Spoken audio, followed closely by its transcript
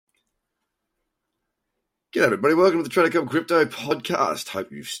G'day everybody, welcome to the Trader Crypto Podcast. Hope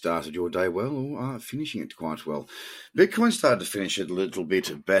you've started your day well or are finishing it quite well. Bitcoin started to finish it a little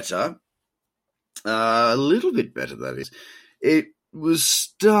bit better. That is. It was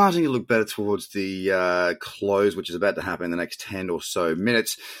starting to look better towards the close, which is about to happen in the next 10 or so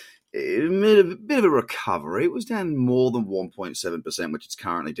minutes. It made a bit of a recovery. It was down more than 1.7%, which it's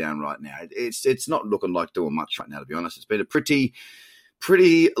currently down right now. It's not looking like doing much right now, to be honest. It's been a pretty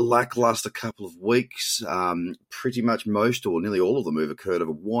lackluster couple of weeks. Pretty much most or nearly all of them have occurred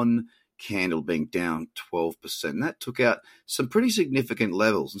over one candle being down 12%. And that took out some pretty significant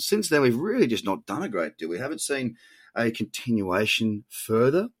levels. And since then, we've really just not done a great deal. We haven't seen a continuation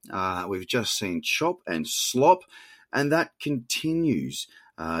further. We've just seen chop and slop, and that continues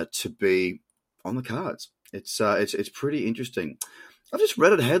to be on the cards. It's pretty interesting. I've just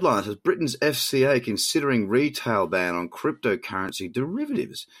read a headline that says Britain's FCA considering retail ban on cryptocurrency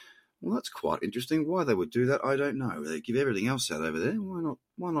derivatives. Well, that's quite interesting. Why they would do that, I don't know. They give everything else out over there.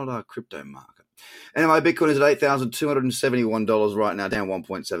 Why not our crypto market? Anyway, Bitcoin is at $8,271 right now, down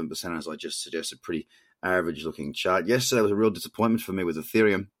 1.7%, as I just suggested. Pretty average-looking chart. Yesterday was a real disappointment for me with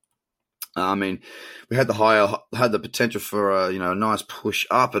Ethereum. I mean, we had the potential for a nice push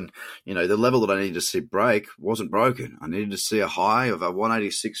up, and the level that I needed to see break wasn't broken. I needed to see a high of a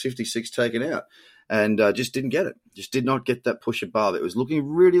 186.56 taken out, and just didn't get it. Just did not get that push above. It was looking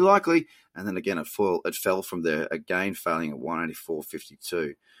really likely, and then again it fell from there, again failing at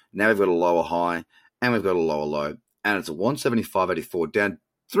 184.52. Now we've got a lower high, and we've got a lower low, and it's a 175.84, down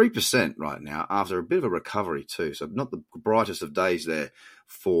 3% right now after a bit of a recovery too. So not the brightest of days there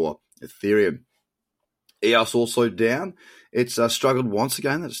for Ethereum. EOS also down. It's struggled once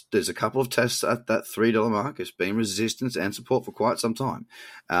again. There's a couple of tests at that $3 mark. It's been resistance and support for quite some time.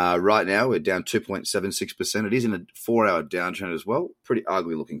 Right now, we're down 2.76%. It is in a 4-hour downtrend as well. Pretty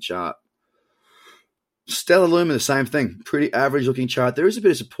ugly looking chart. Stellar Lumen, the same thing. Pretty average looking chart. There is a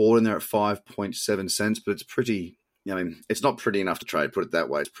bit of support in there at 5.7 cents, but it's pretty... it's not pretty enough to trade, put it that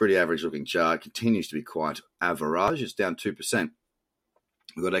way. It's pretty average looking chart. Continues to be quite average. It's down 2%.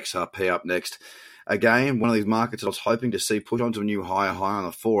 We've got XRP up next. Again, one of these markets I was hoping to see push onto a new higher high on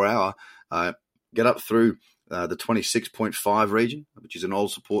the 4-hour, get up through the 26.5 region, which is an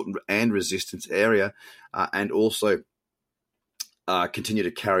old support and resistance area, and also continue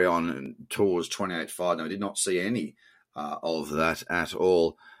to carry on towards 28.5. Now, I did not see any of that at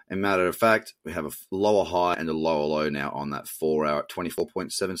all. As a matter of fact, we have a lower high and a lower low now on that 4-hour at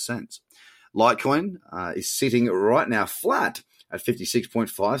 24.7 cents. Litecoin is sitting right now flat at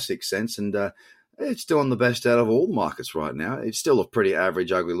 56.56 cents, and it's still on the best out of all the markets right now. It's still a pretty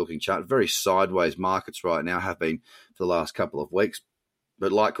average, ugly-looking chart. Very sideways markets right now, have been for the last couple of weeks,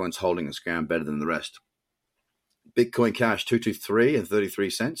 but Litecoin's holding its ground better than the rest. Bitcoin Cash, 223 and 33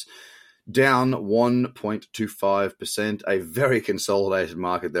 cents. Down 1.25%, a very consolidated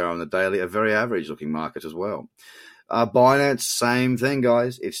market there on the daily, a very average-looking market as well. Binance, same thing,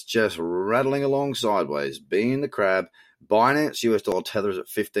 guys. It's just rattling along sideways, being the crab. Binance US dollar tether is at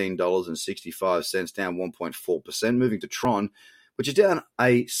 $15.65, down 1.4%. Moving to Tron, which is down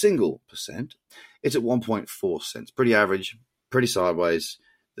a single percent. It's at 1.4 cents. Pretty average, pretty sideways,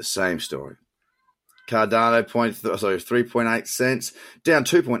 the same story. Cardano, 3.8 cents, down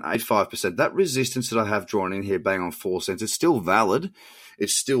 2.85%. That resistance that I have drawn in here, bang on 4 cents, it's still valid.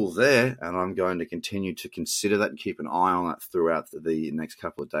 It's still there, and I'm going to continue to consider that and keep an eye on that throughout the next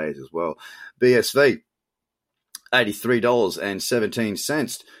couple of days as well. BSV,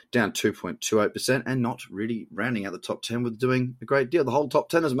 $83.17, down 2.28%, and not really rounding out the top 10 with doing a great deal. The whole top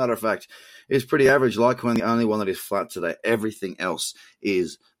 10, as a matter of fact, is pretty average. Litecoin, the only one that is flat today. Everything else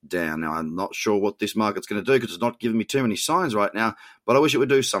is down. Now, I'm not sure what this market's going to do because it's not giving me too many signs right now, but I wish it would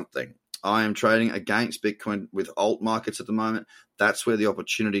do something. I am trading against Bitcoin with alt markets at the moment. That's where the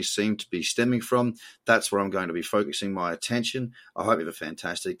opportunities seem to be stemming from. That's where I'm going to be focusing my attention. I hope you have a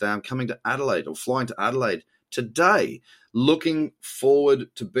fantastic day. I'm coming to Adelaide, or flying to Adelaide today. Looking forward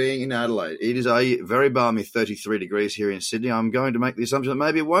to being in Adelaide. It is a very balmy 33 degrees here in Sydney. I'm going to make the assumption that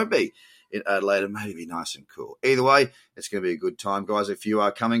maybe it won't be in Adelaide and maybe be nice and cool. Either way, it's going to be a good time, guys. If you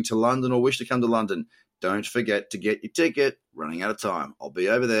are coming to London or wish to come to London, don't forget to get your ticket. Running out of time. I'll be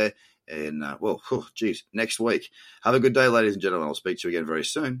over there in, next week. Have a good day, ladies and gentlemen. I'll speak to you again very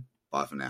soon. Bye for now.